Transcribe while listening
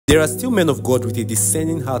There are still men of God with a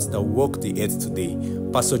discerning heart that walk the earth today.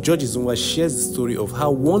 Pastor George Izunwa shares the story of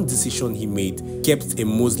how one decision he made kept a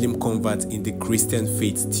Muslim convert in the Christian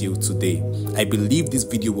faith till today. I believe this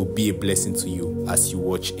video will be a blessing to you as you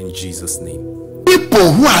watch in Jesus' name.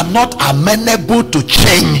 People who are not amenable to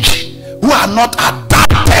change, who are not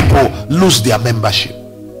adaptable, lose their membership.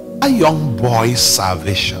 A young boy's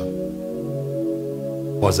salvation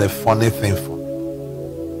was a funny thing for me.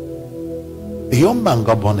 The young man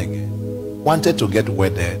got born again, wanted to get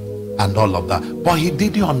wedded and all of that, but he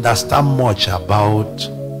didn't understand much about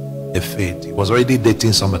the faith. He was already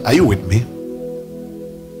dating somebody. Are you with me?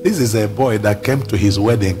 This is a boy that came to his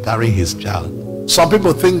wedding carrying his child. Some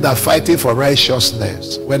people think that fighting for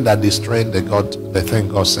righteousness, when they're destroying the thing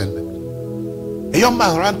God sent them. A young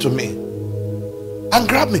man ran to me and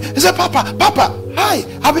grabbed me. He said, Papa, hi,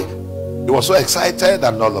 Abby. He was so excited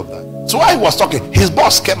and all of that. So while he was talking, his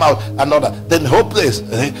boss came out and all that. Then the whole place,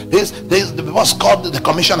 the boss called the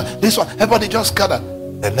commissioner. This one, everybody just gathered.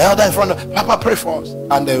 They knelt down in front of, Papa, pray for us.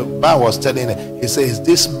 And the man was telling him, he says,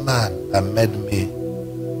 this man that made me,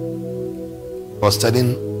 was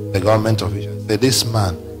telling the government officials, that this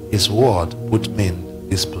man, his word put me in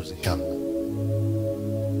this position.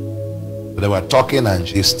 So they were talking and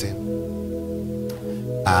gisting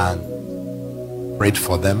and prayed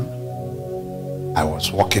for them. I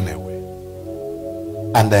was walking away.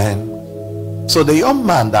 And then, so the young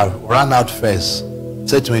man that ran out first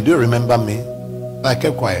said to me, do you remember me? So I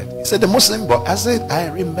kept quiet. He said, the Muslim boy. I said, I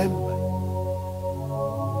remember.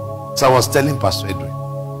 So I was telling Pastor Edwin,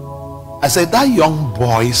 I said, that young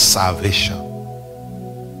boy's salvation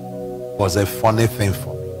was a funny thing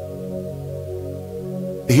for me.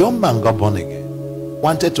 The young man got born again,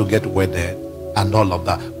 wanted to get wedded and all of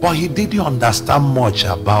that, but he didn't understand much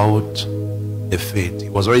about the faith. He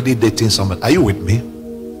was already dating somebody. Are you with me?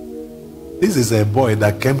 This is a boy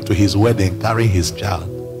that came to his wedding carrying his child.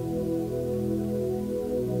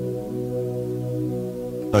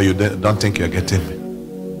 No, you don't think you're getting me.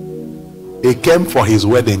 He came for his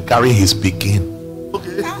wedding carrying his pikin.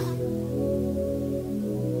 Okay.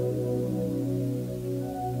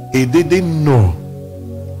 He didn't know.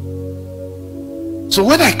 So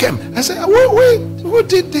when I came, I said, wait, who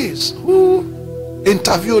did this? Who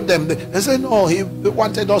interviewed them? They said, no, he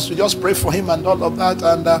wanted us to just pray for him and all of that,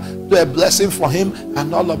 and do a blessing for him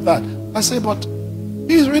and all of that. I said, but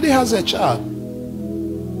he already has a child.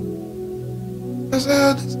 I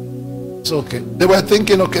said, it's okay. They were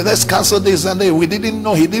thinking, okay, let's cancel this, and we didn't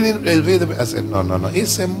know. He didn't reveal them. I said, no.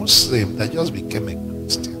 He's a Muslim that just became a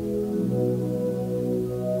Christian.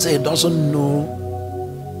 So he doesn't know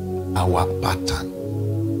our pattern.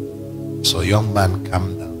 So young man,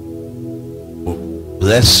 calm down.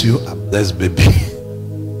 Bless you and bless baby.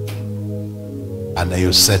 And then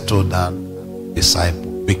you settle down and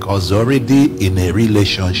disciple, because they're already in a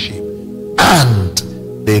relationship and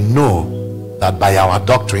they know that by our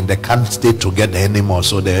doctrine they can't stay together anymore,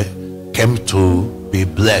 so they came to be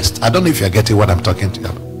blessed. I don't know if you're getting what I'm talking to you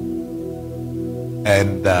about.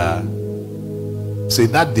 And see,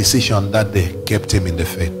 that decision that they kept him in the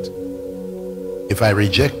faith. If I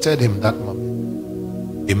rejected him that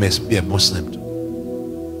moment, he must be a Muslim too.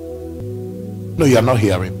 No, you are not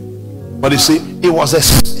hearing me. But you see, it was an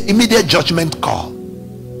immediate judgment call.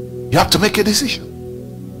 You have to make a decision.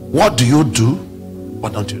 What do you do?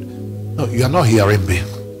 What don't you do? No, you are not hearing me.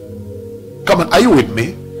 Come on, are you with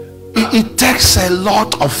me? It takes a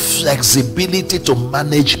lot of flexibility to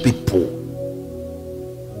manage people.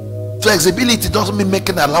 Flexibility doesn't mean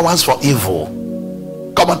making allowance for evil.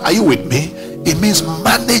 Come on, are you with me? It means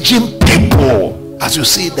managing people as you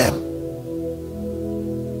see them.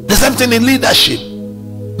 The same thing in leadership.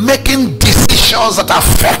 Making decisions that are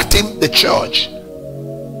affecting the church.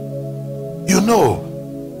 You know,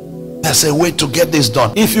 there's a way to get this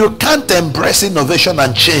done. If you can't embrace innovation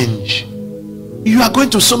and change, you are going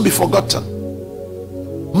to soon be forgotten.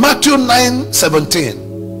 Matthew 9:17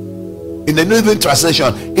 in the New Living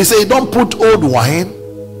Translation, he said, you don't put old wine,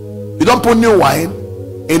 you don't put new wine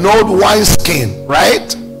in old wine skin,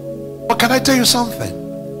 right? But can I tell you something?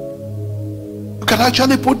 You can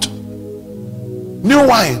actually put new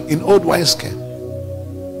wine in old wine skin.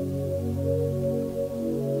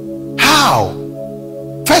 How?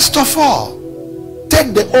 First of all,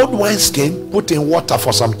 take the old wine skin, put in water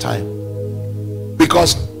for some time.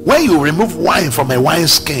 Because when you remove wine from a wine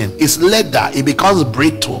skin, it's leather, it becomes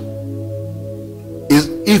brittle. It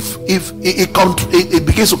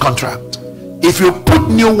begins to contract. If you put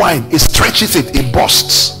new wine, it stretches it, it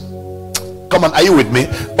bursts. Come on, are you with me?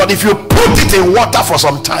 But if you put it in water for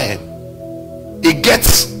some time, it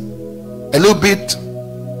gets a little bit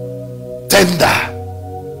tender.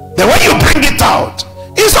 out.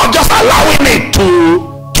 Instead of just allowing it to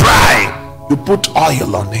dry, you put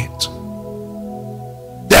oil on it.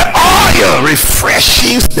 The oil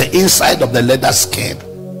refreshes the inside of the leather skin.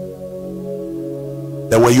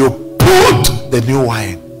 Then when you put the new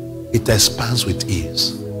wine, it expands with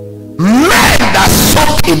ease. Men that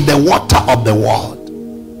soak in the water of the world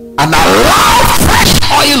and allow fresh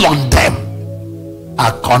oil on them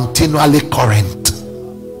are continually current.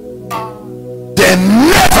 They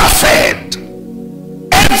never fade.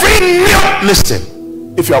 Every new, listen,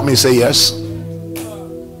 if you help me say yes.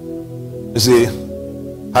 You see,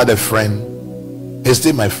 I had a friend, he's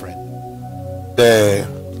still my friend. The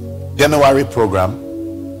January program,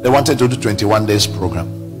 they wanted to do 21 days program.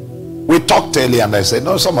 We talked earlier and I said,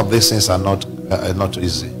 no, some of these things are not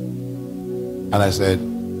easy. And I said,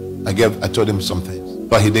 I told him some things,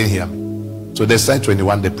 but he didn't hear me. So they signed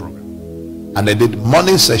 21-day program. And they did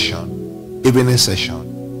morning session, evening session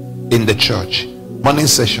in the church. Morning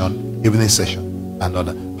session, evening session, and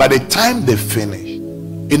other. By the time they finished,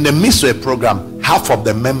 in the midst of a program, half of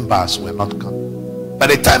the members were not coming. By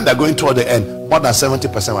the time they're going toward the end, more than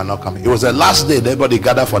 70% were not coming. It was the last day everybody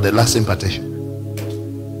gathered for the last impartation.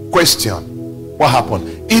 Question: what happened?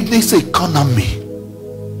 In this economy,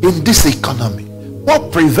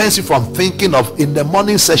 what prevents you from thinking of in the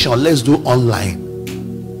morning session, let's do online?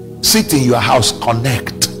 Sit in your house,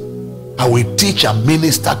 connect. I will teach and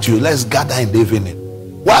minister to you. Let's gather in the evening.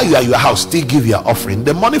 While you are at your house, still give your offering.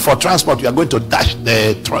 The money for transport, you are going to dash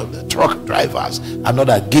the truck drivers and not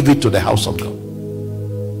that, give it to the house of God.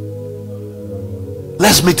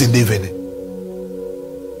 Let's meet in the evening.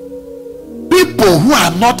 People who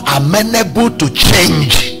are not amenable to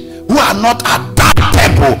change, who are not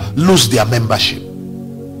adaptable, lose their membership.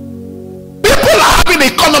 People are having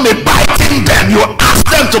economy biting them. You ask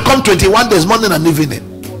them to come 21 days morning and evening,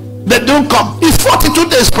 they don't come. It's 42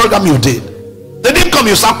 days program you did. They didn't come,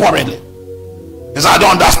 you start quarreling. Because I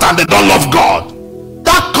don't understand, they don't love God.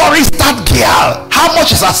 That chorist, that girl, how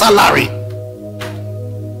much is her salary?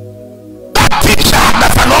 That teacher, the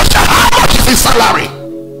fellowship, how much is his salary?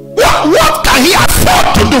 What can he afford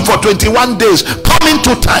to do for 21 days? Coming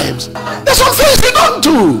 2 times. There's some things you don't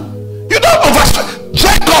do. You don't overstretch.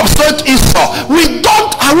 Jacob said Esau,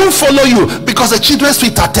 I won't follow you because the children's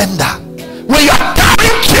feet are tender. When you are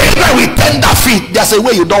carrying children with tender feet, there's a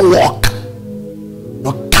way you don't walk.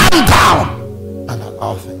 You calm down and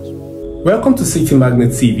allow things. Welcome to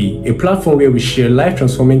Citymagnate TV, a platform where we share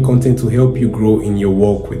life-transforming content to help you grow in your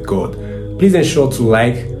walk with God. Please ensure to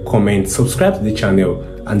like, comment, subscribe to the channel,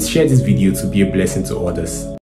 and share this video to be a blessing to others.